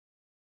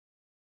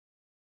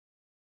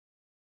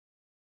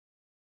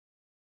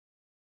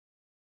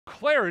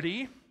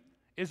Clarity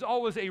is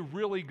always a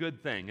really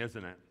good thing,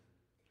 isn't it?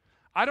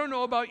 I don't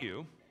know about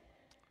you,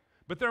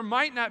 but there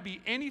might not be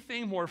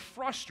anything more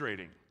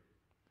frustrating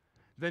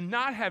than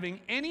not having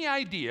any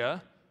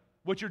idea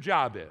what your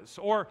job is,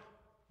 or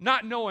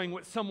not knowing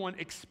what someone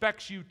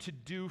expects you to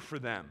do for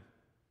them.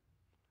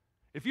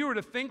 If you were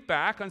to think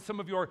back on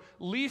some of your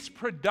least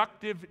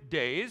productive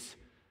days,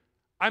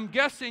 I'm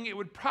guessing it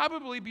would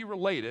probably be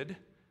related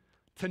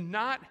to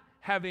not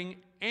having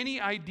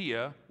any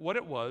idea what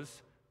it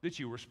was that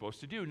you were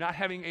supposed to do, not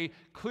having a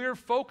clear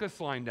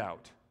focus lined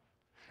out.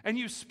 And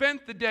you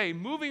spent the day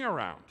moving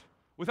around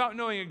without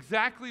knowing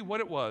exactly what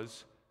it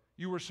was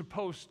you were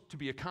supposed to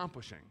be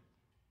accomplishing.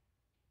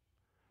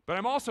 But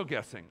I'm also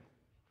guessing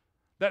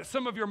that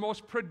some of your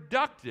most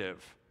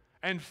productive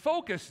and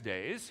focused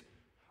days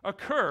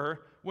occur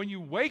when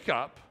you wake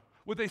up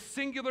with a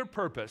singular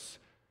purpose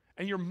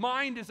and your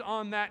mind is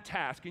on that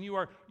task and you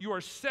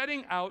are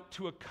setting out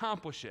to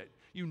accomplish it.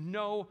 You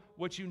know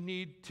what you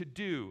need to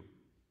do.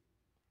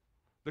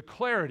 The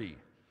clarity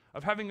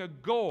of having a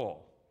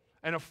goal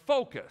and a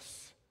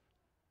focus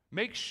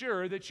makes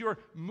sure that you're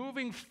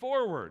moving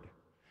forward.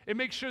 It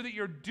makes sure that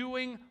you're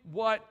doing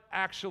what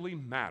actually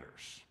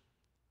matters.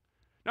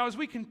 Now, as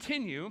we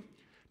continue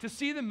to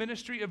see the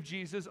ministry of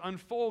Jesus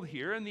unfold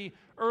here in the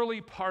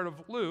early part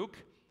of Luke,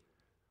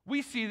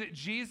 we see that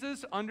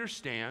Jesus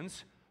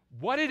understands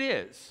what it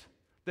is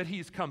that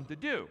he's come to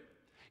do.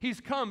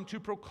 He's come to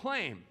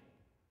proclaim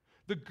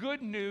the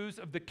good news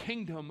of the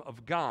kingdom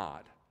of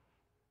God.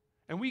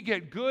 And we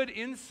get good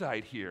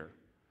insight here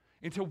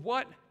into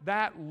what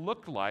that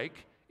looked like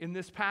in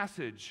this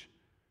passage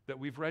that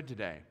we've read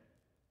today.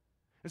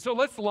 And so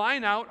let's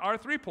line out our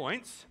 3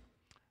 points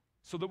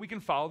so that we can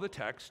follow the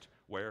text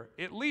where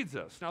it leads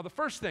us. Now, the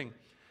first thing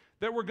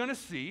that we're going to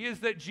see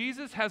is that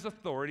Jesus has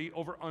authority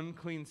over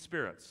unclean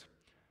spirits.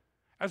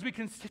 As we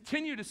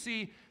continue to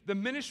see the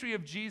ministry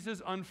of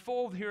Jesus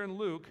unfold here in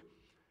Luke,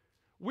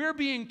 we're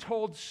being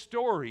told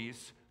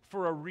stories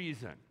for a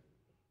reason.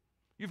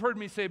 You've heard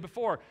me say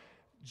before,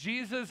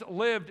 Jesus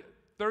lived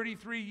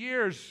 33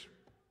 years,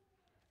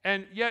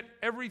 and yet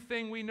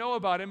everything we know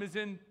about him is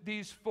in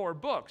these 4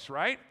 books,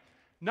 right?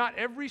 Not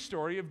every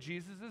story of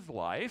Jesus'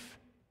 life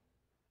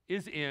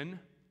is in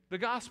the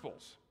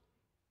Gospels.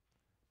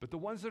 But the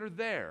ones that are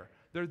there,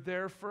 they're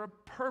there for a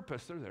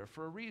purpose. They're there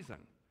for a reason.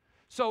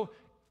 So,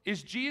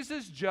 is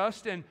Jesus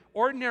just an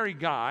ordinary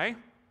guy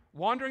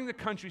wandering the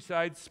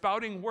countryside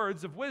spouting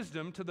words of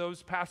wisdom to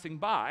those passing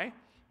by?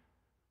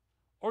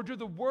 Or do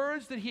the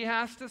words that he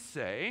has to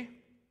say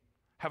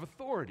have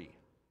authority?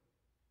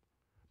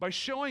 By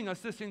showing us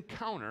this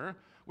encounter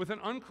with an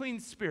unclean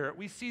spirit,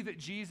 we see that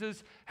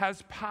Jesus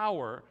has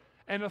power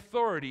and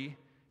authority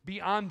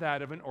beyond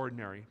that of an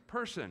ordinary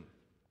person.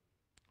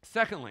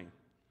 Secondly,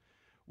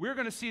 we're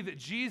going to see that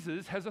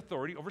Jesus has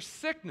authority over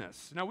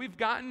sickness. Now, we've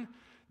gotten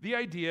the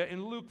idea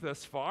in Luke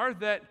thus far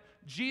that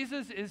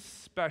Jesus is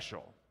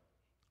special.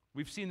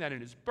 We've seen that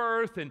in his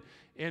birth and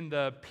in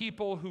the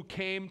people who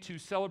came to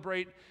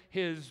celebrate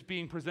his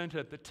being presented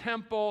at the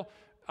temple,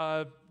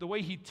 the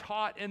way he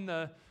taught in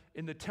the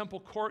temple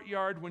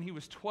courtyard when he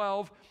was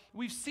 12.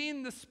 We've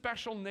seen the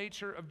special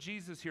nature of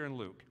Jesus here in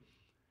Luke.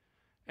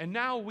 And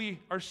now we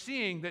are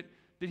seeing that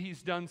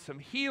he's done some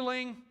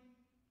healing.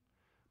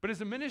 But as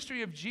the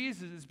ministry of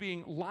Jesus is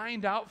being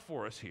lined out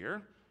for us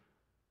here,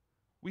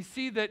 we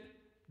see that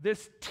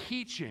this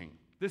teaching,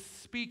 this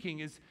speaking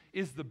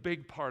is the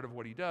big part of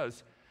what he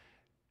does.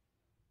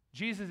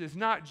 Jesus is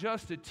not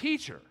just a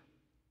teacher.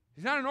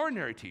 He's not an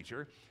ordinary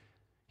teacher.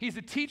 He's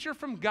a teacher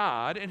from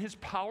God, and his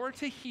power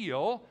to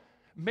heal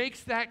makes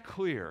that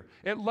clear.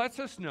 It lets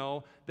us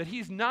know that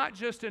he's not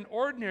just an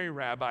ordinary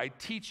rabbi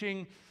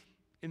teaching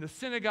in the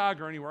synagogue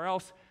or anywhere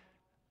else.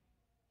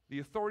 The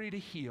authority to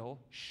heal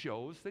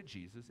shows that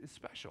Jesus is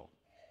special.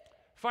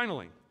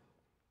 Finally,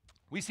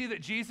 we see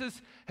that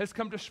Jesus has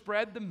come to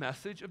spread the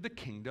message of the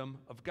kingdom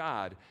of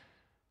God.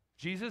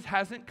 Jesus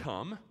hasn't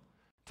come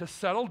to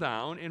settle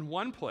down in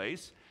one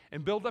place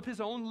and build up his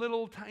own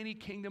little tiny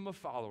kingdom of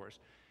followers.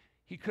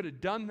 He could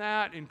have done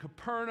that in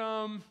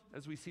Capernaum,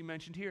 as we see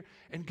mentioned here,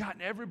 and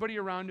gotten everybody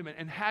around him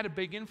and had a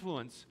big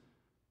influence.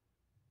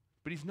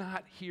 But he's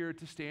not here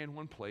to stay in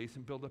one place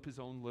and build up his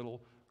own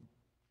little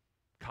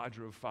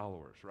cadre of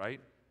followers, right?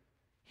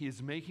 He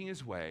is making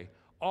his way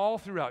all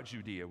throughout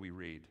Judea, we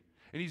read.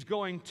 And he's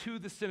going to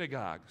the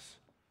synagogues.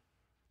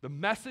 The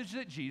message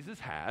that Jesus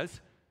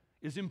has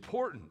is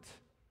important,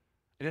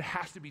 and it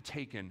has to be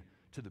taken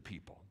to the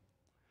people.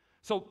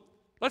 So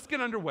let's get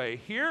underway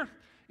here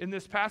in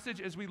this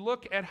passage as we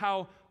look at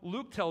how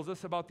Luke tells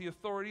us about the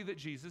authority that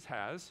Jesus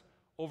has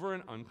over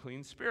an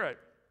unclean spirit.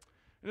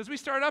 And as we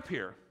start up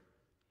here,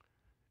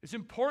 it's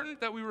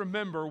important that we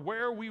remember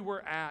where we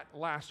were at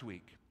last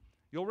week.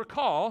 You'll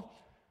recall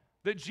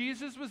that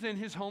Jesus was in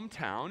his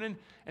hometown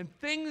and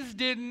things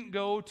didn't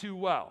go too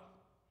well.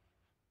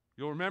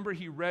 You'll remember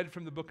he read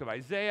from the book of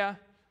Isaiah,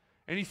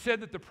 and he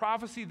said that the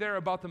prophecy there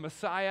about the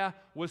Messiah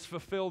was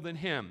fulfilled in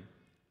him.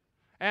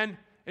 And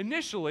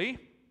initially,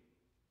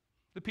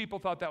 The people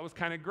thought that was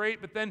kind of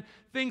great, but then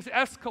things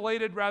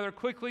escalated rather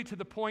quickly to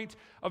the point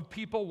of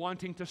people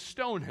wanting to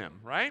stone him,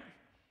 right?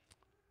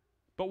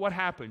 But what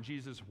happened?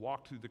 Jesus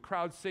walked through the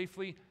crowd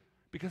safely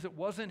because it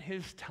wasn't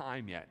his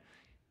time yet.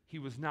 He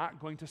was not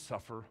going to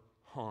suffer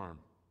harm.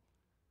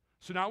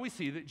 So now we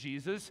see that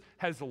Jesus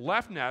has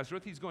left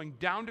Nazareth. He's going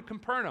down to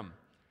Capernaum.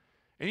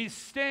 And he's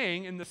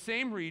staying in the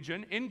same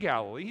region in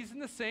Galilee. He's in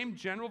the same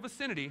general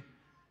vicinity.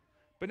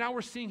 But now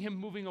we're seeing him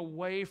moving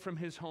away from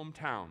his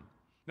hometown.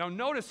 Now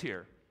notice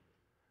here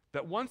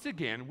that once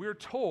again we're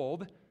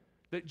told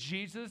that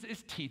Jesus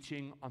is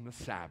teaching on the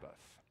Sabbath.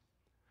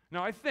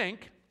 Now I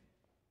think,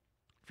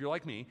 if you're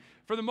like me,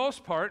 for the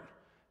most part,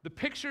 the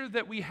picture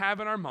that we have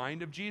in our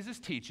mind of Jesus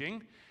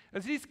teaching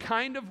is he's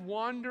kind of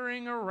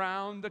wandering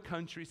around the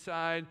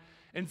countryside,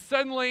 and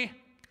suddenly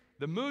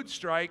the mood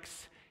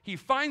strikes, he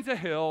finds a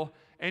hill,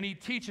 and he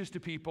teaches to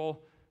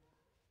people.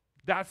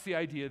 That's the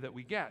idea that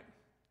we get.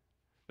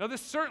 Now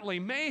this certainly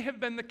may have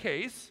been the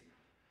case,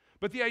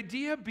 but the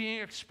idea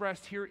being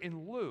expressed here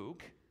in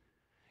Luke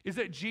is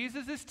that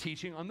Jesus is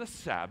teaching on the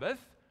Sabbath,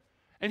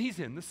 and he's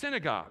in the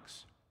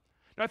synagogues.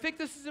 Now I think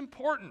this is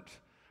important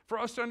for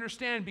us to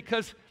understand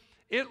because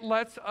it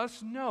lets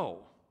us know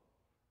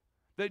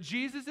that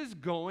Jesus is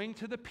going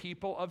to the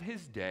people of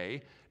his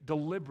day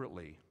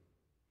deliberately.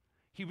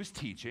 He was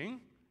teaching,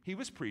 he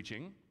was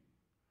preaching,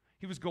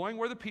 he was going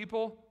where the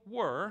people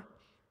were,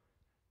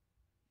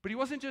 but he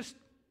wasn't just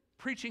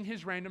preaching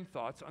his random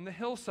thoughts on the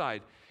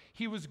hillside.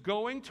 He was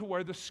going to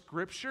where the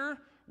scripture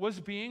was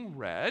being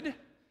read,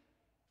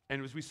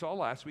 and as we saw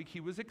last week, he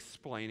was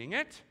explaining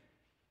it.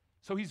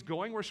 So he's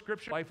going where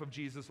scripture life of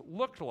Jesus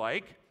looked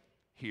like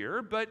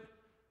here, but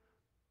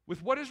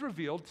with what is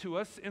revealed to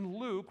us in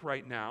Luke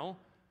right now,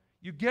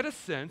 you get a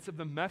sense of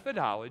the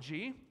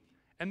methodology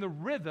and the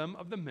rhythm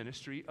of the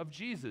ministry of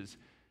Jesus.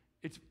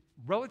 It's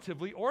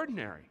relatively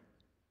ordinary.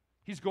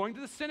 He's going to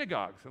the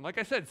synagogues, and like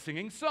I said,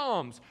 singing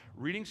psalms,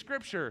 reading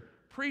scripture,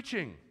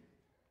 preaching.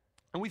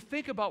 And we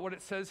think about what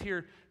it says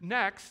here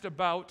next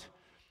about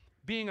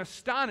being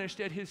astonished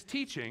at his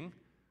teaching.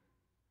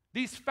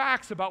 These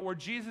facts about where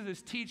Jesus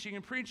is teaching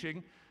and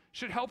preaching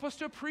should help us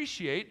to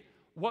appreciate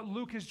what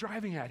Luke is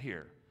driving at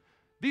here.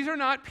 These are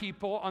not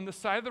people on the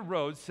side of the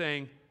road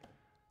saying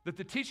that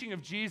the teaching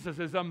of Jesus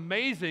is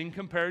amazing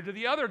compared to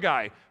the other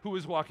guy who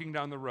was walking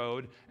down the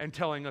road and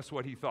telling us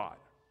what he thought.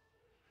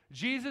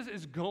 Jesus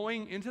is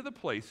going into the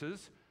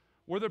places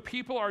where the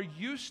people are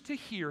used to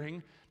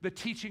hearing the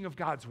teaching of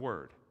God's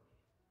word.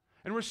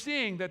 And we're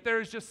seeing that there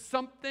is just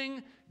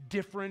something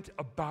different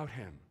about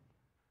him.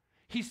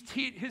 His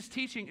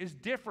teaching is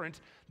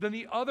different than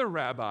the other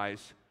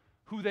rabbis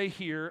who they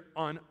hear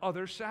on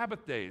other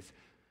Sabbath days.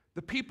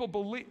 The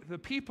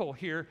people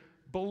here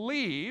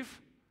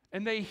believe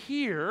and they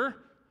hear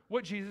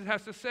what Jesus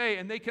has to say,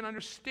 and they can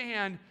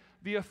understand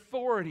the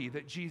authority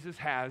that Jesus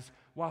has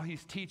while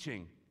he's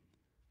teaching.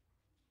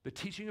 The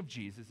teaching of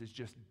Jesus is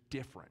just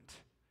different.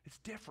 It's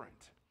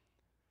different.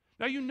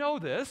 Now you know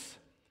this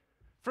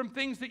from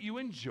things that you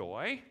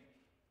enjoy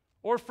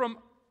or from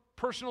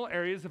personal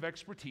areas of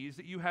expertise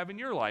that you have in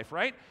your life,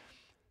 right?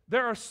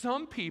 There are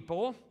some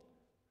people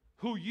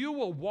who you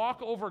will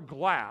walk over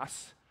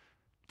glass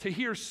to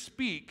hear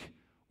speak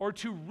or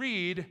to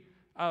read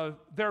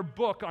their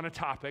book on a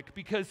topic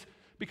because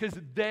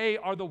they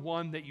are the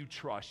one that you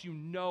trust. You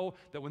know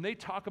that when they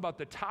talk about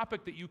the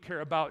topic that you care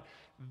about,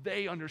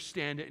 they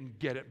understand it and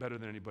get it better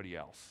than anybody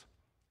else.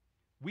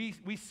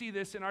 We see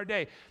this in our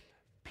day.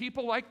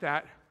 People like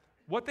that,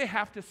 what they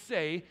have to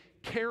say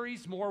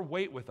carries more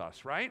weight with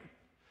us, right?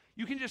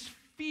 You can just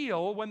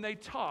feel when they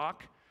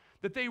talk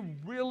that they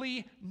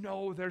really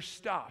know their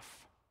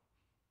stuff.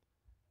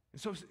 And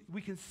so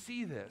we can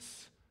see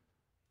this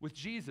with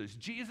Jesus.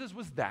 Jesus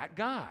was that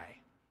guy,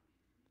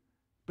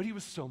 but he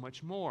was so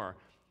much more.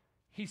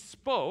 He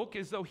spoke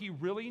as though he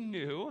really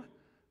knew,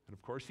 and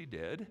of course he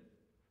did.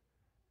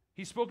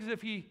 He spoke as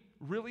if he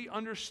really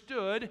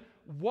understood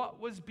what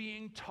was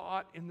being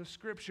taught in the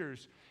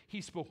scriptures. He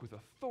spoke with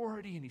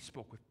authority and he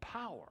spoke with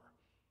power.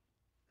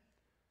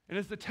 And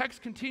as the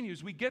text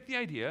continues, we get the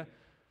idea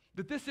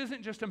that this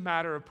isn't just a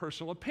matter of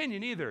personal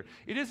opinion either.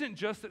 It isn't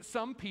just that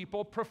some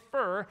people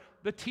prefer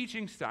the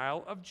teaching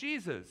style of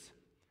Jesus.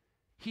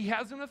 He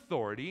has an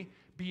authority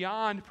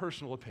beyond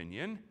personal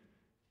opinion,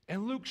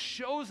 and Luke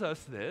shows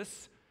us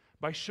this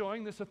by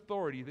showing this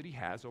authority that he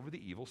has over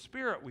the evil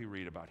spirit we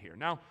read about here.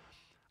 Now,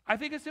 I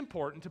think it's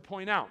important to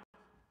point out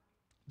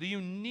the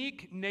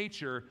unique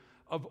nature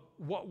of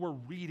what we're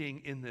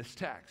reading in this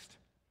text.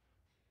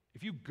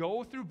 If you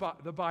go through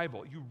the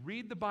Bible, you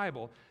read the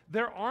Bible,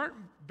 there aren't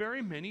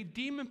very many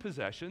demon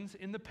possessions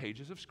in the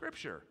pages of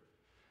Scripture.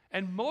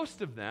 And most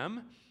of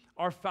them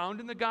are found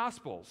in the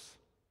Gospels.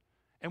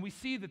 And we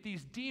see that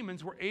these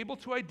demons were able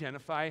to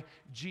identify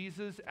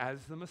Jesus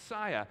as the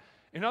Messiah.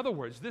 In other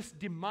words, this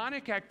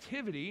demonic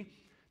activity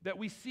that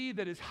we see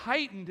that is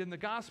heightened in the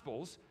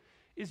Gospels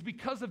is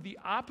because of the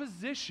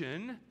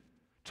opposition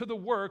to the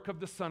work of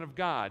the Son of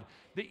God.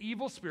 The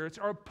evil spirits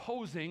are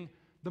opposing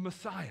the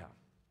Messiah.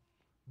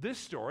 This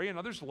story, and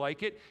others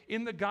like it,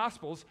 in the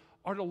Gospels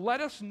are to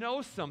let us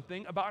know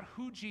something about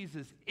who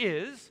Jesus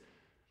is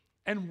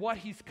and what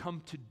he's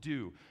come to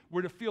do.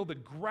 We're to feel the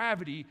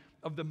gravity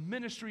of the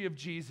ministry of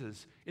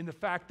Jesus in the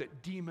fact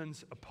that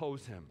demons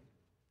oppose him.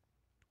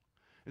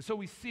 And so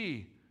we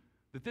see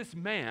that this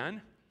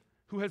man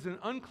who has an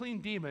unclean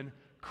demon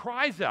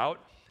cries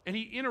out and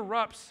he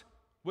interrupts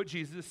what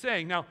Jesus is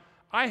saying. Now,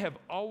 I have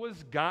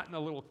always gotten a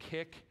little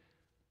kick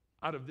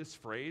out of this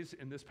phrase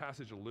in this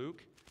passage of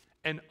Luke,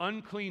 an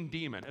unclean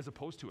demon, as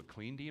opposed to a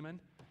clean demon.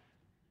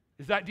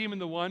 Is that demon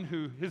the one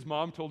who his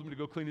mom told him to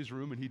go clean his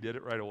room and he did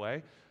it right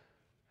away?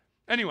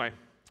 Anyway,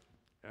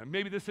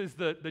 maybe this is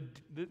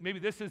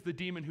the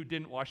demon who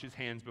didn't wash his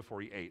hands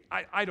before he ate.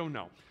 I don't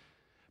know.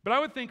 But I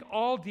would think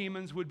all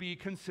demons would be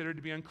considered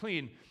to be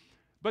unclean.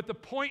 But the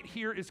point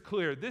here is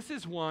clear. This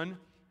is one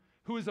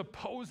who is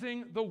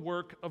opposing the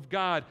work of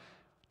God.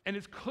 And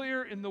it's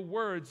clear in the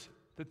words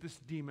that this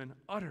demon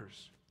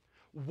utters.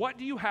 What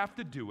do you have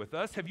to do with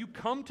us? Have you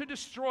come to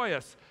destroy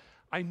us?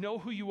 I know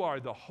who you are,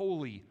 the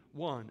Holy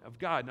One of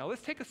God. Now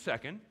let's take a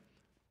second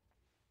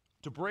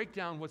to break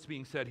down what's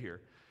being said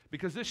here,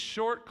 because this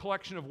short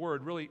collection of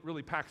words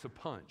really packs a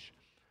punch.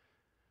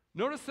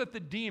 Notice that the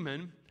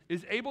demon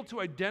is able to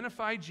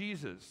identify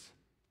Jesus.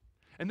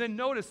 And then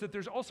notice that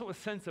there's also a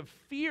sense of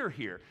fear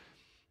here,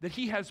 that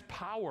he has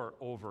power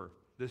over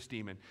this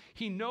demon.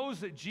 He knows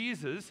that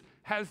Jesus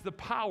has the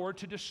power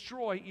to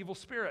destroy evil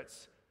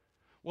spirits.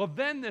 Well,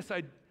 then this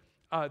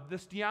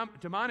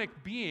demonic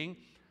being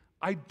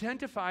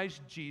identifies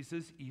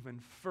Jesus even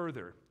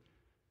further,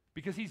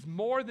 because he's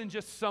more than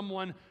just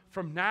someone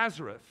from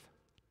Nazareth.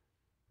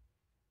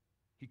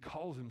 He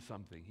calls him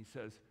something. He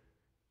says,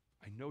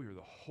 I know you're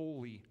the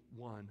Holy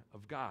One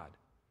of God.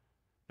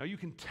 Now you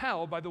can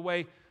tell by the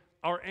way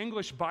our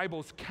English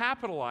Bibles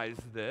capitalize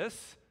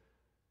this,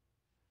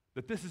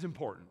 that this is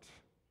important.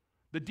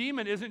 The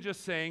demon isn't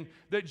just saying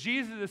that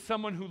Jesus is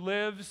someone who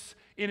lives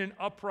in an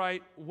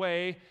upright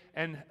way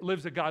and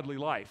lives a godly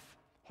life.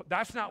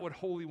 That's not what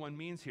Holy One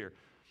means here.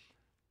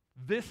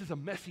 This is a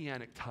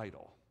messianic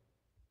title.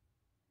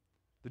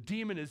 The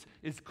demon is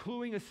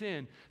cluing us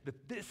in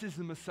that this is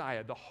the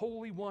Messiah, the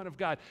Holy One of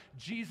God.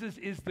 Jesus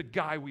is the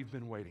guy we've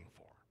been waiting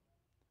for.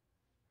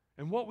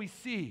 And what we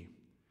see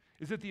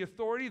is that the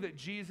authority that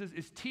Jesus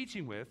is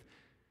teaching with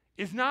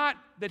is not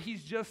that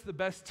he's just the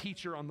best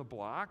teacher on the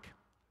block.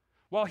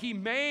 While he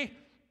may,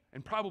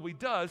 and probably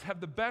does,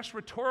 have the best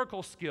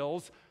rhetorical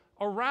skills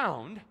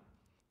around,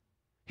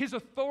 his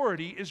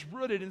authority is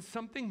rooted in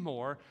something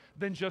more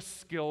than just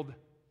skilled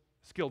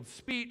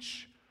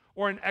speech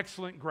or an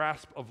excellent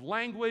grasp of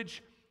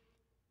language.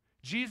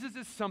 Jesus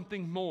is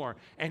something more,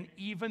 and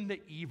even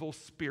the evil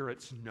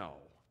spirits know.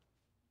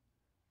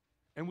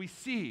 And we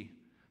see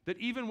that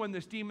even when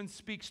this demon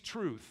speaks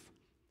truth,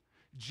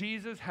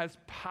 Jesus has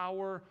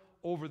power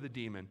over the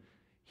demon.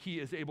 He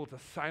is able to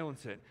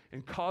silence it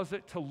and cause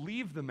it to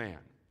leave the man.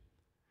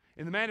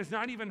 And the man is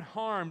not even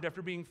harmed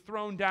after being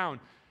thrown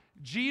down.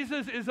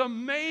 Jesus is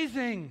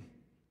amazing.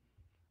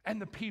 And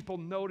the people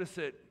notice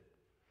it.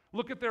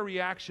 Look at their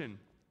reaction.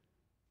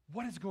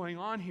 What is going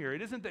on here?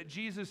 It isn't that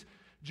Jesus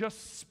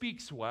just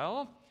speaks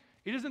well.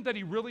 It isn't that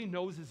he really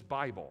knows his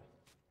Bible.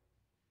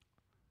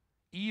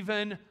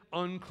 Even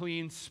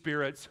unclean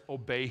spirits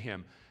obey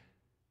him.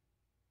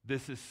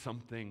 This is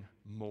something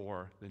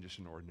more than just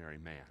an ordinary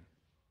man.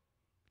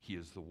 He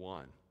is the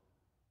one.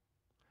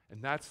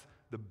 And that's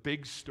the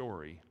big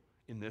story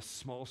in this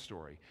small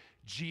story.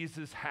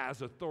 Jesus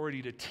has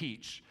authority to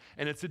teach,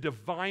 and it's a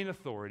divine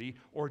authority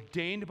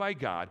ordained by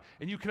God.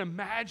 And you can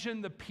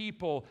imagine the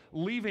people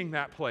leaving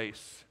that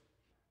place.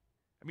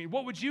 I mean,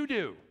 what would you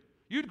do?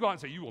 You'd go out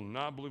and say, you will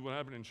not believe what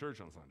happened in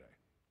church on Sunday,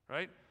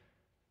 right?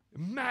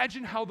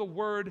 Imagine how the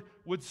word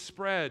would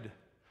spread.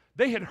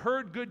 They had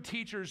heard good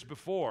teachers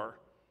before,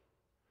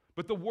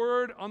 but the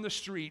word on the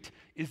street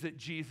is that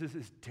Jesus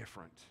is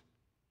different.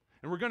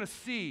 And we're going to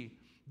see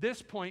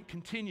this point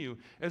continue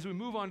as we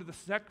move on to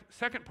the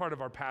second part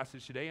of our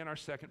passage today, and our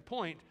second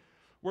point,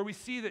 where we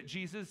see that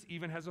Jesus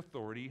even has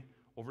authority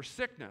over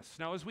sickness.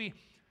 Now, as we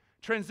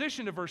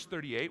transition to verse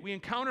 38, we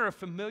encounter a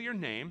familiar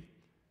name.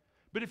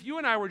 But if you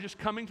and I were just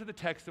coming to the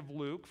text of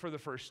Luke for the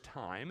first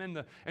time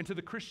and to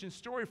the Christian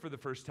story for the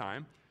first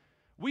time,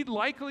 we'd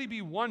likely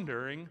be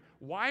wondering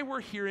why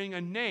we're hearing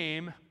a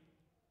name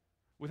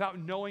without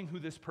knowing who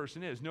this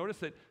person is. Notice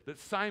that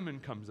Simon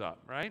comes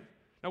up, right?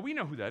 Now, we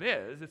know who that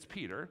is. It's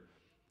Peter.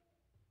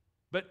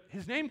 But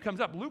his name comes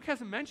up. Luke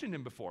hasn't mentioned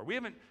him before. We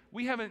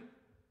haven't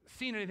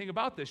seen anything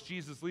about this.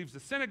 Jesus leaves the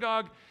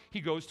synagogue.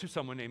 He goes to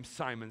someone named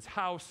Simon's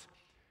house.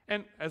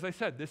 And as I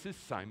said, this is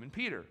Simon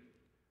Peter.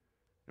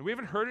 And we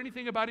haven't heard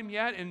anything about him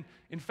yet. And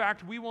in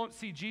fact, we won't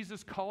see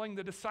Jesus calling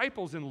the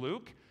disciples in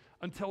Luke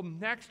until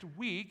next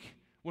week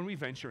when we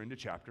venture into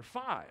chapter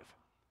 5.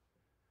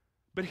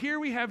 But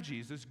here we have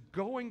Jesus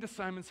going to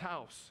Simon's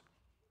house.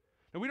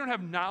 Now, we don't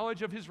have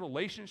knowledge of his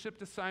relationship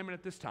to Simon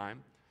at this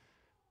time,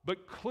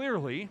 but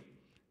clearly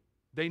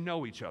they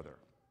know each other.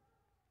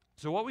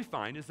 So what we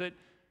find is that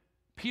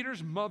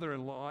Peter's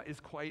mother-in-law is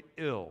quite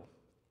ill.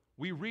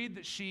 We read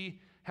that she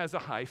has a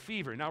high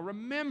fever. Now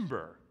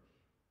remember,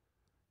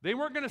 They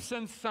weren't going to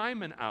send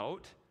Simon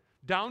out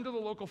down to the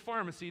local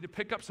pharmacy to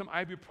pick up some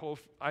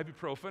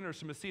ibuprofen or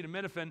some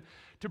acetaminophen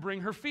to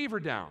bring her fever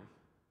down.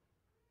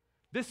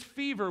 This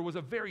fever was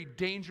a very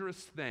dangerous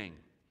thing.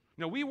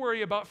 Now, we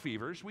worry about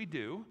fevers, we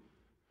do,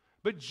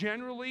 but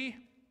generally,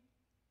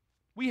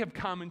 we have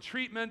common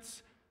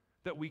treatments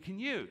that we can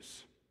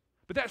use.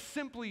 But that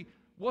simply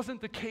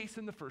wasn't the case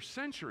in the first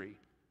century.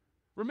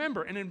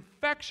 Remember, an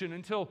infection,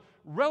 until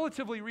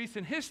relatively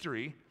recent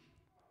history,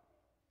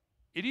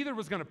 it either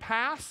was going to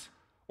pass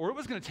or it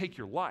was going to take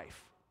your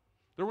life.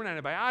 There weren't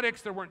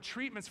antibiotics, there weren't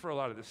treatments for a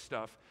lot of this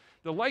stuff.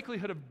 The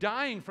likelihood of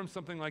dying from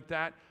something like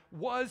that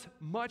was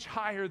much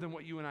higher than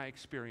what you and I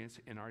experience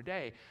in our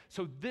day.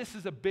 So this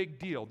is a big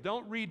deal.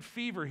 Don't read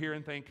fever here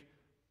and think,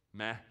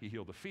 meh, he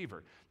healed a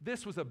fever.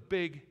 This was a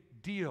big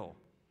deal.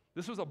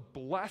 This was a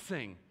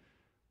blessing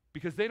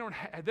because they don't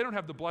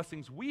have the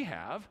blessings we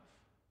have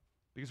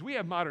because we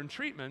have modern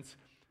treatments.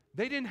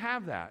 They didn't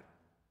have that.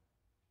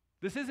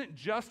 This isn't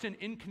just an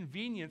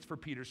inconvenience for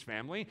Peter's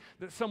family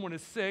that someone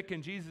is sick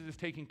and Jesus is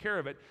taking care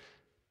of it.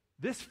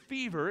 This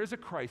fever is a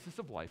crisis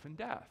of life and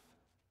death.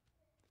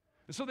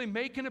 And so they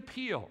make an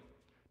appeal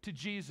to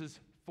Jesus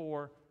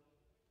for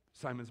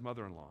Simon's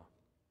mother-in-law.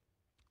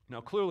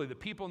 Now, clearly, the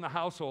people in the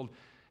household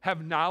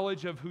have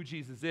knowledge of who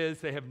Jesus is.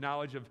 They have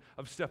knowledge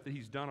of stuff that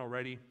he's done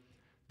already.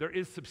 There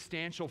is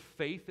substantial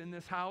faith in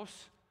this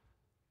house.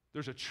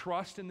 There's a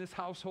trust in this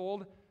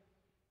household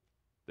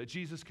that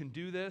Jesus can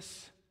do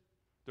this.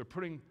 They're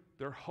putting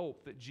their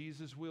hope that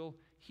Jesus will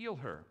heal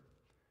her.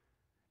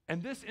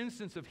 And this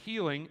instance of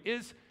healing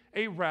is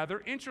a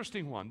rather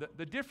interesting one.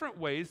 The different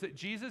ways that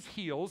Jesus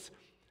heals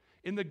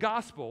in the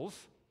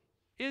Gospels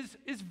is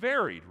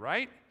varied,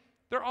 right?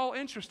 They're all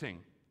interesting.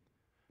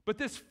 But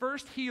this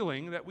first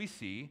healing that we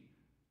see,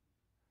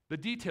 the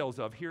details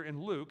of here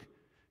in Luke,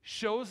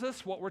 shows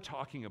us what we're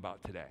talking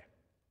about today.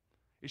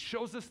 It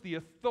shows us the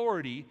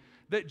authority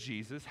that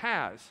Jesus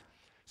has.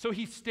 So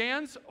he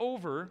stands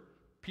over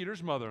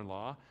Peter's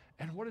mother-in-law,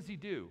 and what does he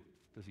do?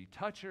 Does he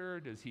touch her?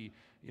 Does he,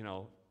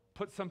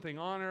 put something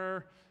on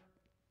her?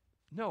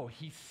 No,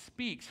 he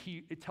speaks.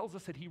 It tells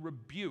us that he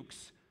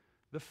rebukes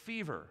the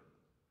fever.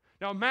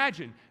 Now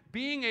imagine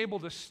being able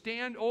to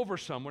stand over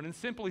someone and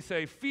simply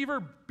say,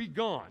 "Fever, be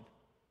gone,"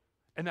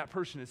 and that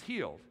person is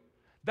healed.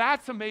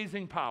 That's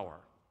amazing power.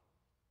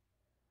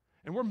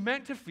 And we're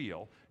meant to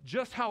feel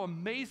just how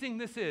amazing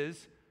this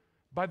is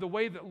by the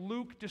way that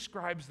Luke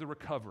describes the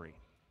recovery.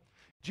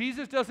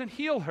 Jesus doesn't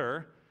heal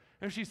her,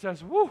 and she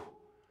says, "Whew,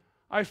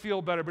 I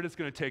feel better, but it's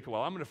going to take a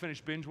while. I'm going to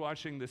finish binge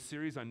watching this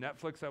series on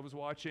Netflix I was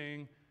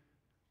watching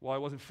while I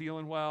wasn't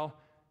feeling well.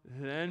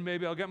 Then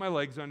maybe I'll get my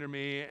legs under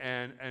me,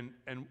 and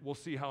we'll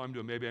see how I'm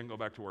doing. Maybe I can go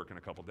back to work in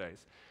a couple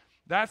days."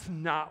 That's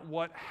not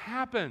what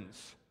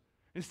happens.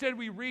 Instead,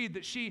 we read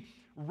that she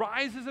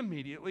rises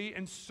immediately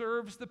and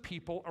serves the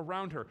people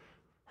around her.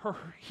 Her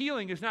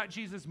healing is not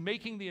Jesus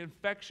making the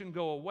infection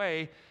go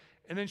away,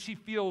 and then she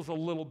feels a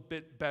little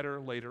bit better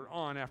later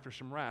on after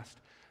some rest.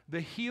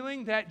 The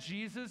healing that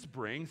Jesus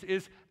brings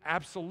is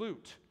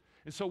absolute.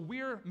 And so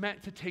we're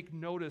meant to take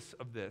notice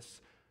of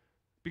this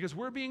because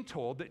we're being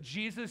told that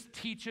Jesus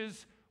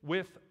teaches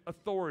with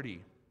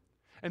authority.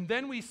 And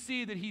then we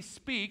see that he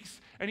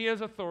speaks and he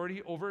has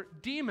authority over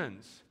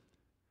demons.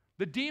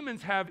 The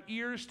demons have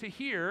ears to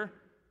hear,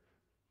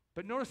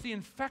 but notice the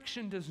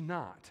infection does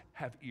not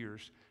have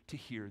ears to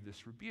hear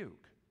this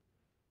rebuke.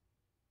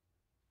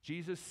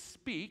 Jesus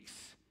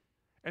speaks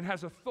and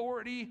has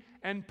authority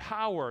and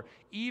power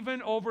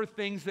even over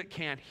things that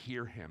can't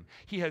hear him.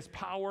 He has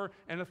power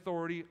and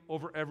authority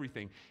over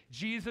everything.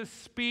 Jesus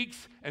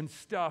speaks and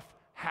stuff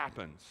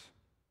happens.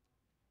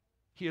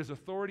 He has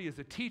authority as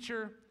a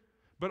teacher,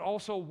 but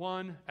also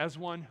one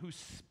who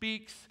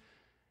speaks,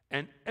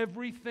 and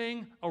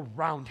everything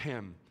around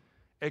him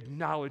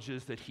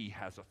acknowledges that he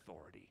has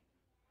authority.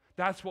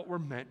 That's what we're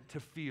meant to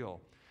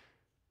feel.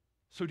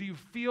 So do you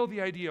feel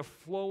the idea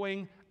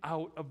flowing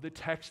out of the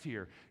text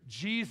here?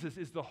 Jesus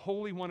is the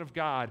Holy One of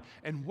God,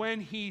 and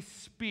when he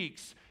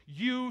speaks,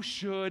 you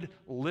should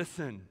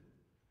listen.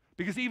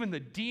 Because even the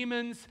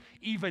demons,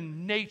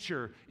 even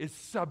nature is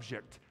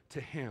subject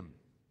to him.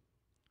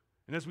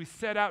 And as we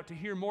set out to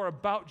hear more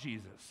about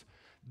Jesus,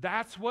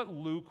 that's what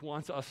Luke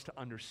wants us to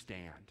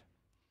understand.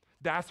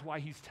 That's why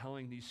he's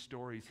telling these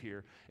stories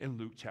here in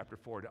Luke chapter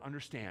 4, to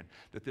understand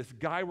that this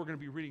guy we're going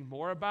to be reading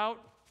more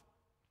about,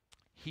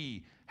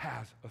 he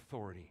has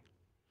authority.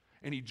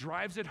 And he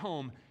drives it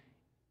home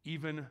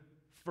even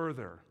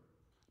further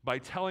by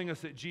telling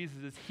us that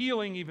Jesus is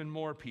healing even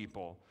more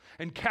people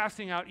and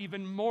casting out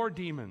even more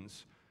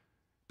demons.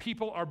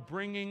 People are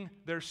bringing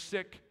their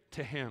sick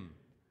to him,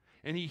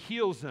 and he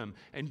heals them,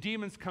 and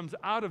demons comes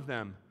out of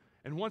them.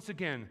 And once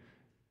again,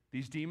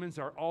 these demons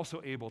are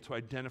also able to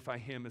identify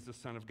him as the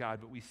Son of God,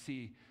 but we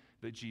see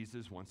that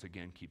Jesus once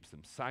again keeps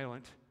them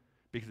silent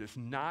because it's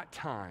not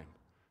time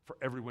for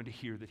everyone to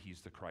hear that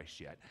he's the Christ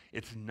yet.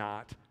 It's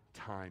not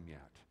time yet.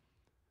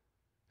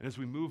 And as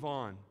we move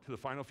on to the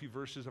final few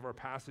verses of our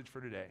passage for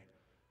today,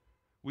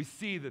 we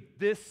see that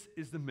this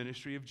is the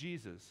ministry of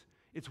Jesus.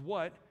 It's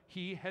what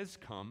he has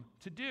come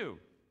to do.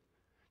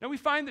 Now we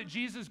find that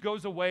Jesus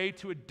goes away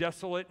to a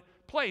desolate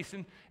place,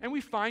 and we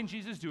find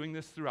Jesus doing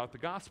this throughout the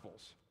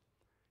Gospels.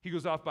 He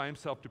goes off by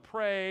himself to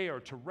pray or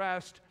to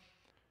rest,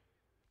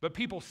 but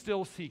people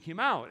still seek him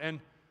out. And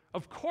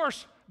of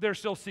course, they're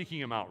still seeking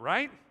him out,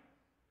 right?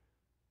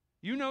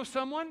 You know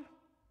someone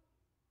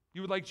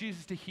you would like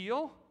Jesus to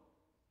heal?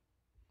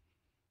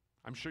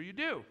 I'm sure you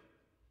do.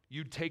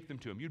 You'd take them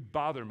to him. You'd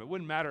bother him. It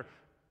wouldn't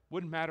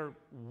matter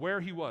where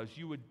he was.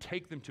 You would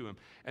take them to him.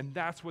 And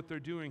that's what they're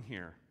doing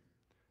here.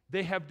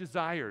 They have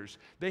desires.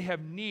 They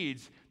have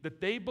needs that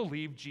they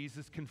believe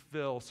Jesus can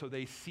fill, so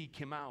they seek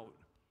him out.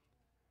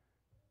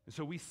 And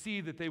so we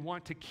see that they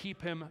want to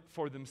keep him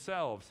for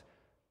themselves.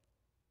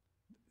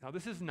 Now,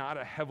 this is not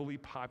a heavily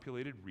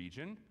populated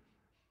region,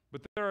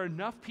 but there are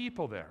enough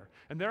people there,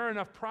 and there are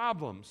enough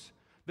problems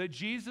that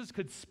Jesus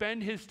could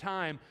spend his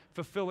time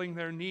fulfilling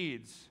their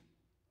needs.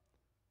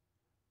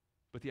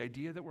 But the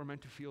idea that we're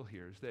meant to feel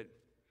here is that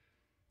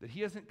he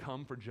hasn't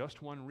come for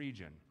just one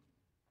region.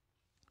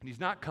 And he's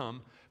not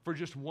come for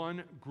just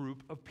one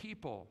group of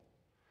people.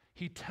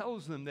 He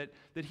tells them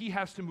that he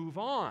has to move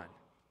on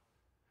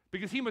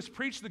because he must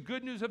preach the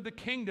good news of the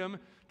kingdom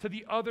to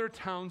the other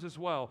towns as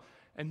well.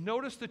 And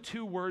notice the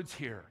two words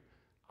here,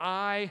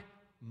 I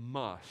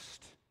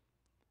must.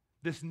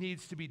 This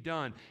needs to be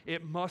done.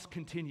 It must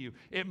continue.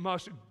 It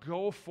must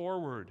go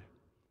forward.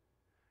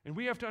 And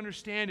we have to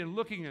understand in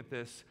looking at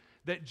this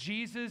that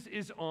Jesus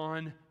is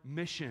on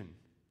mission.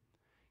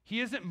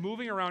 He isn't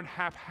moving around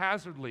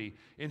haphazardly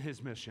in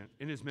his mission,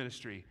 in his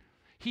ministry.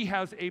 He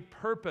has a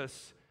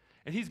purpose,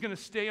 and he's going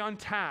to stay on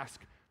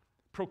task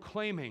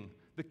proclaiming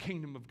the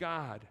kingdom of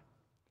God.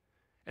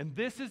 And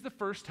this is the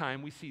first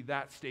time we see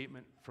that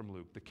statement from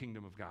Luke, the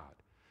kingdom of God.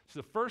 It's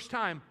the first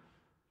time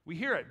we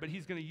hear it, but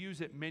he's going to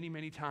use it many,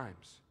 many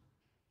times.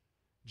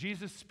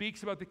 Jesus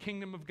speaks about the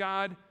kingdom of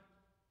God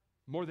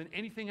more than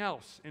anything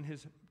else in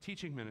his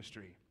teaching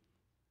ministry.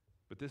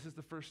 But this is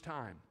the first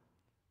time.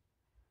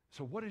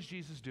 So what is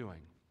Jesus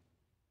doing?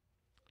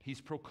 He's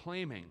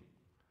proclaiming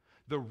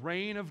the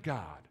reign of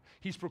God.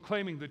 He's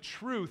proclaiming the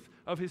truth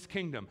of his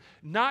kingdom,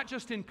 not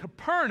just in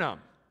Capernaum,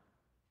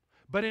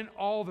 but in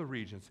all the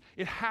regions.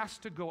 It has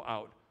to go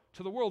out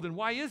to the world. And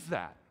why is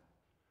that?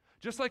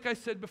 Just like I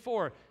said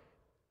before,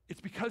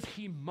 it's because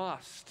he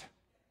must.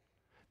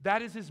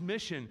 That is his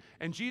mission.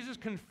 And Jesus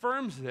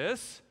confirms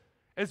this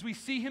as we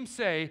see him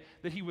say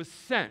that he was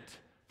sent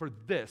for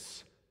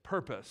this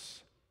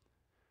purpose.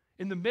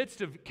 In the midst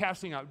of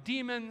casting out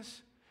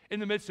demons, in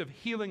the midst of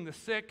healing the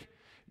sick,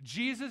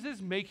 Jesus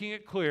is making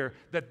it clear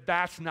that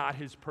that's not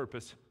his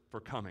purpose for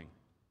coming.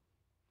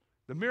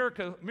 The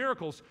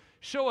miracles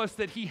show us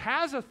that he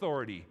has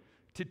authority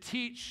to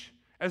teach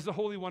as the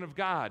Holy One of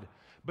God.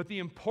 But the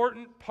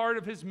important part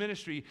of his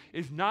ministry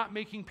is not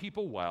making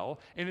people well,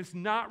 and it's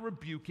not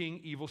rebuking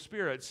evil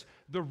spirits.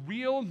 The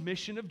real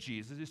mission of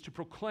Jesus is to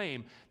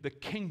proclaim the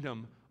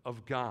kingdom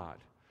of God.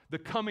 The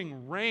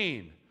coming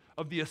reign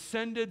of the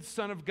ascended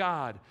Son of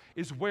God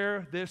is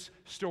where this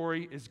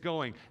story is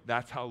going.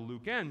 That's how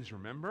Luke ends,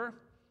 remember?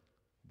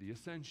 The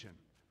ascension.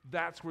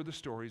 That's where the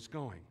story is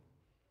going.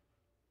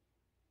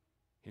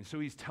 And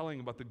so he's telling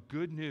about the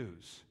good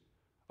news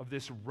of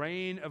this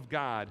reign of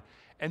God,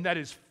 and that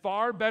is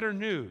far better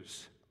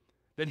news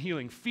than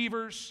healing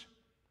fevers.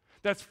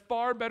 That's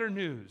far better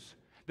news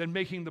than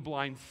making the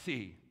blind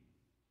see.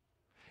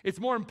 It's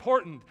more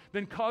important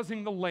than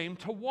causing the lame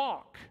to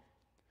walk.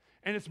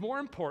 And it's more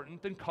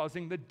important than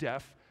causing the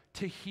deaf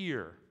to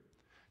hear.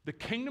 The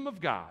kingdom of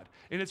God,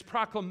 in its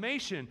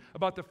proclamation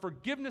about the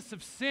forgiveness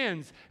of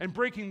sins and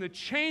breaking the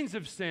chains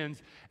of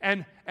sins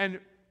and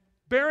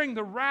bearing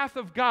the wrath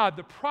of God,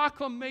 the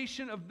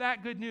proclamation of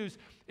that good news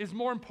is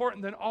more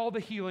important than all the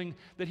healing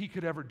that he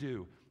could ever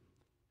do.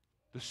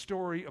 The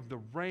story of the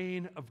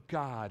reign of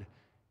God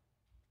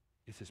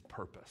is his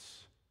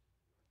purpose.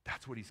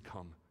 That's what he's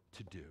come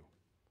to do.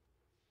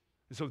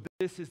 And so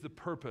this is the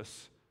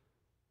purpose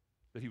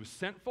that he was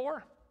sent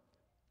for,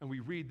 and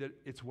we read that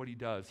it's what he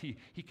does.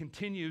 He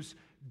continues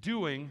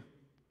doing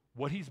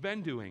what he's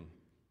been doing.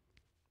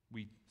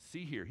 We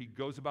see here, he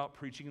goes about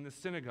preaching in the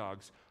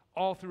synagogues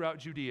all throughout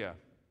Judea.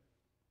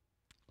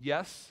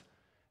 Yes,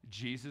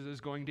 Jesus is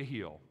going to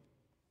heal.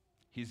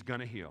 He's going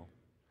to heal.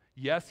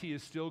 Yes, he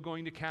is still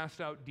going to cast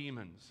out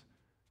demons.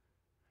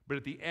 But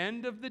at the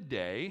end of the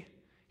day,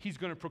 he's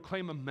going to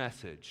proclaim a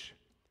message.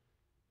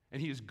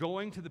 And he is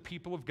going to the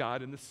people of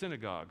God in the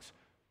synagogues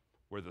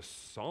where the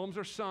Psalms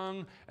are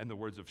sung and the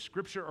words of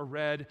Scripture are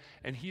read,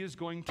 and he is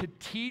going to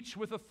teach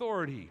with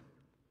authority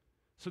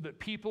so that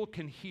people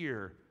can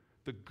hear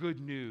the good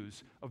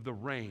news of the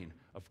reign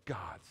of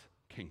God's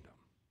kingdom.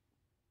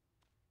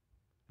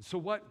 So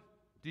what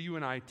do you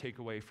and I take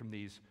away from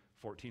these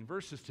 14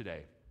 verses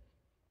today?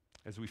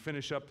 As we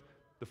finish up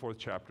the 4th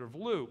chapter of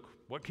Luke,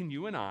 what can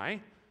you and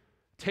I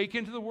take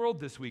into the world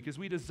this week as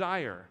we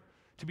desire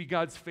to be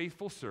God's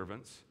faithful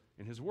servants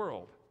in his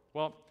world?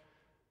 Well,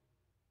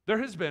 there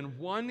has been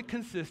one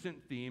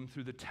consistent theme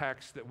through the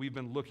text that we've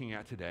been looking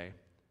at today,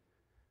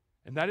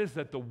 and that is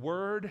that the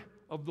word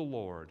of the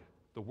Lord,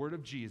 the word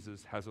of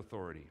Jesus, has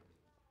authority.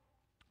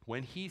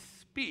 When he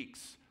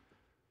speaks,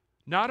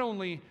 Not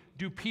only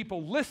do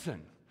people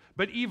listen,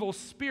 but evil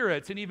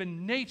spirits and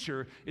even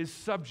nature is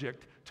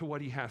subject to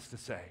what he has to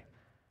say.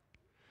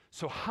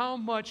 So how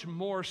much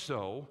more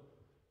so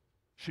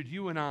should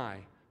you and I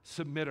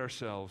submit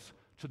ourselves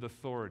to the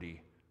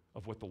authority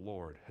of what the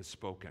Lord has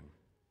spoken?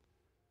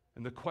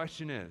 And the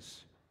question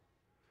is,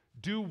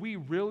 do we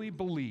really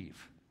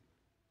believe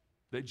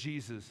that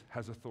Jesus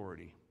has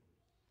authority?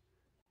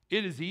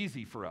 It is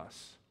easy for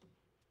us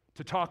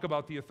to talk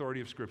about the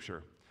authority of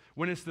Scripture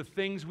when it's the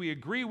things we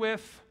agree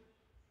with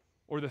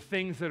or the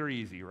things that are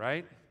easy,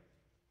 right?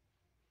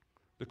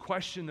 The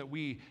question that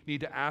we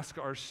need to ask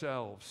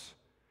ourselves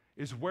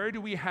is, where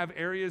do we have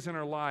areas in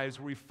our lives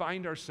where we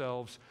find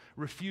ourselves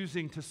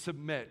refusing to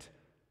submit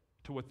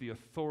to what the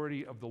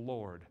authority of the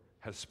Lord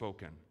has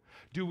spoken?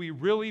 Do we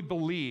really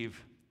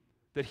believe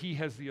that he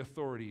has the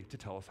authority to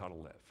tell us how to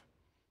live?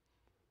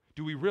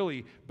 Do we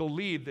really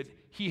believe that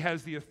he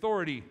has the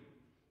authority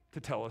to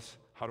tell us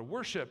how to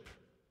worship?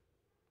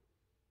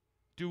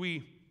 Do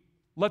we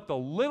let the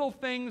little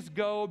things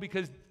go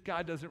because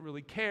God doesn't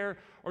really care?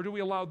 Or do we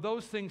allow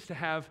those things to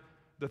have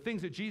the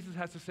things that Jesus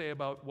has to say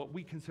about what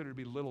we consider to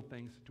be little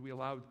things? Do we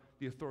allow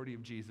the authority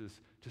of Jesus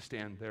to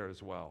stand there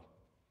as well?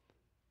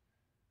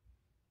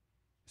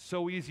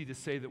 So easy to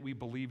say that we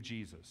believe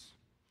Jesus.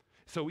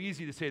 So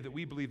easy to say that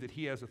we believe that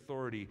he has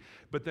authority,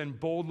 but then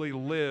boldly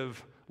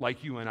live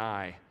like you and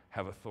I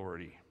have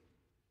authority.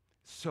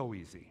 So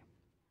easy.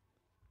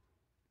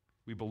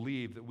 We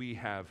believe that we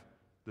have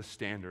the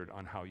standard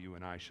on how you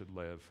and I should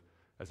live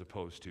as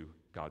opposed to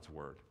God's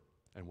word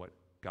and what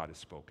God has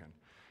spoken.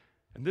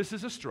 And this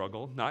is a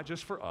struggle, not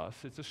just for us,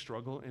 it's a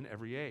struggle in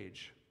every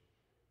age.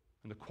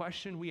 And the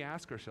question we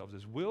ask ourselves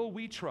is, will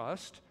we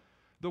trust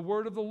the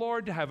word of the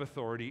Lord to have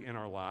authority in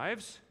our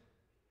lives,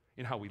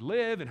 in how we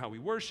live, in how we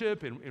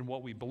worship, in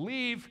what we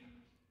believe?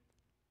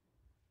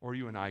 Or are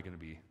you and I going to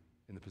be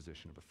in the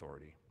position of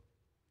authority?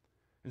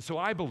 And so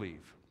I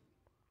believe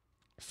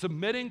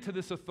submitting to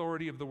this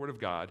authority of the Word of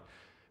God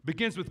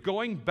begins with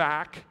going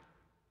back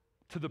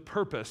to the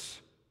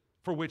purpose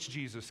for which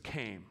Jesus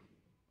came.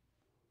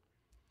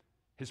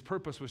 His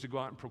purpose was to go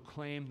out and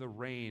proclaim the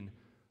reign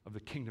of the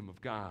kingdom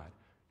of God,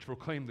 to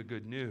proclaim the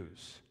good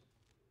news.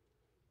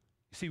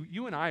 You see,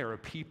 you and I are a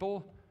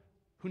people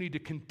who need to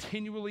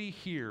continually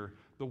hear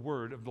the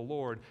word of the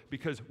Lord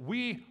because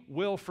we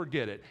will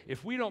forget it.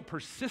 If we don't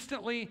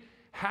persistently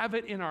have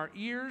it in our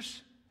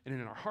ears and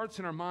in our hearts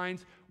and our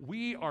minds,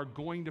 we are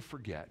going to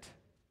forget.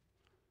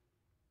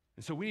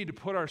 And so we need to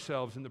put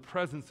ourselves in the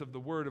presence of the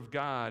Word of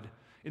God,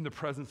 in the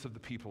presence of the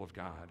people of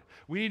God.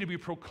 We need to be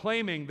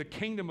proclaiming the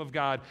kingdom of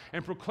God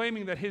and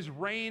proclaiming that his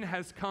reign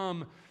has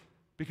come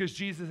because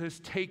Jesus has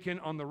taken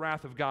on the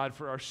wrath of God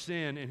for our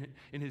sin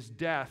in his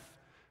death.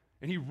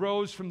 And he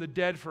rose from the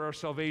dead for our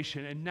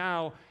salvation, and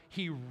now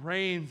he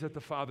reigns at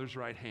the Father's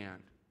right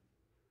hand.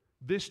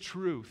 This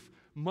truth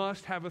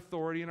must have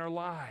authority in our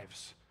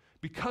lives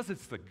because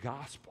it's the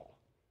gospel,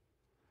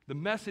 the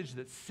message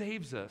that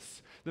saves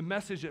us, the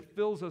message that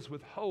fills us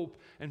with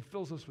hope and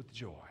fills us with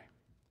joy.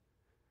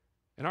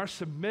 And our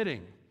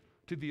submitting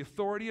to the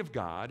authority of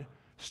God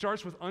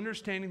starts with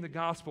understanding the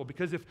gospel,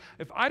 because if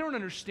I don't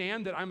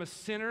understand that I'm a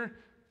sinner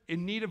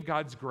in need of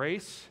God's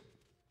grace,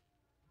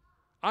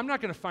 I'm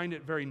not going to find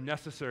it very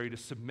necessary to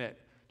submit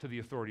to the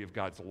authority of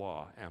God's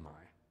law, am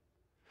I?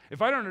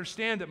 If I don't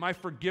understand that my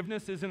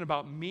forgiveness isn't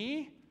about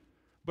me,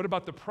 but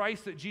about the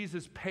price that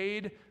Jesus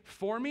paid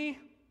for me,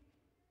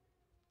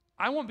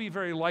 I won't be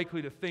very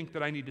likely to think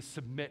that I need to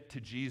submit to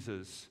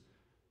Jesus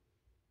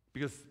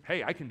because,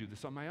 hey, I can do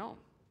this on my own.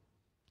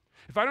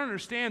 If I don't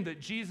understand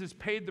that Jesus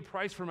paid the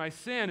price for my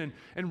sin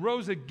and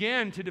rose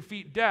again to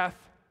defeat death,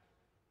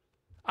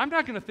 I'm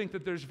not going to think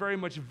that there's very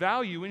much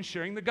value in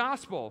sharing the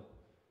gospel,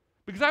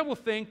 because I will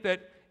think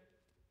that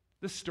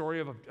the story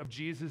of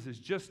Jesus is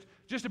just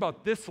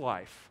about this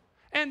life.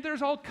 And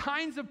there's all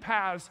kinds of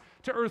paths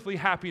to earthly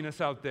happiness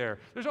out there.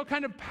 There's all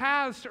kinds of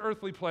paths to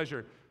earthly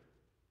pleasure.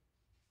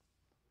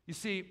 You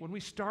see, when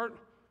we start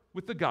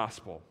with the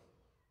gospel,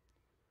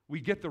 we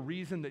get the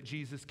reason that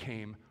Jesus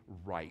came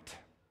right.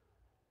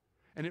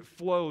 And it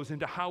flows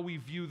into how we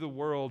view the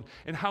world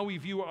and how we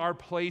view our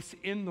place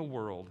in the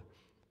world.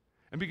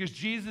 And because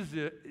Jesus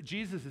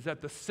is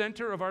at the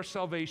center of our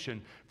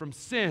salvation from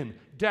sin,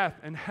 death,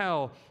 and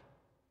hell,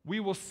 we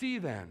will see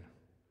then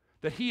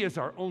that he is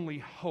our only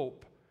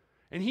hope.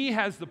 And he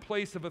has the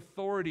place of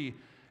authority,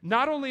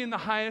 not only in the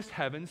highest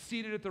heaven,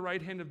 seated at the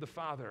right hand of the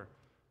Father,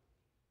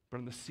 but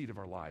in the seat of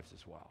our lives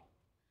as well.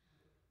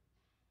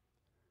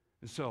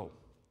 And so,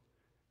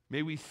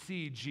 may we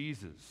see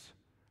Jesus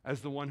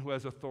as the one who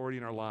has authority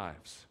in our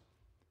lives,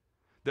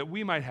 that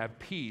we might have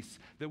peace,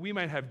 that we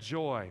might have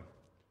joy,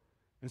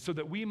 and so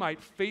that we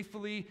might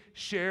faithfully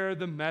share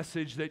the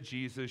message that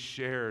Jesus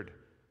shared,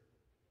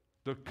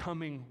 the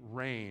coming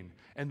reign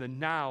and the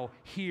now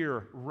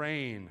here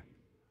reign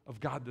of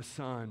God the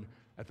Son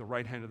at the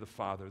right hand of the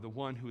Father, the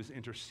one who is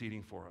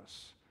interceding for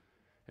us.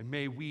 And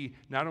may we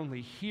not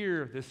only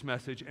hear this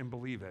message and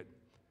believe it,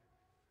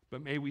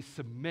 but may we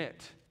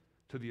submit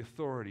to the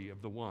authority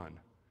of the one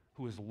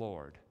who is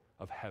Lord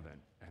of heaven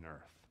and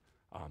earth.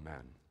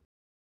 Amen.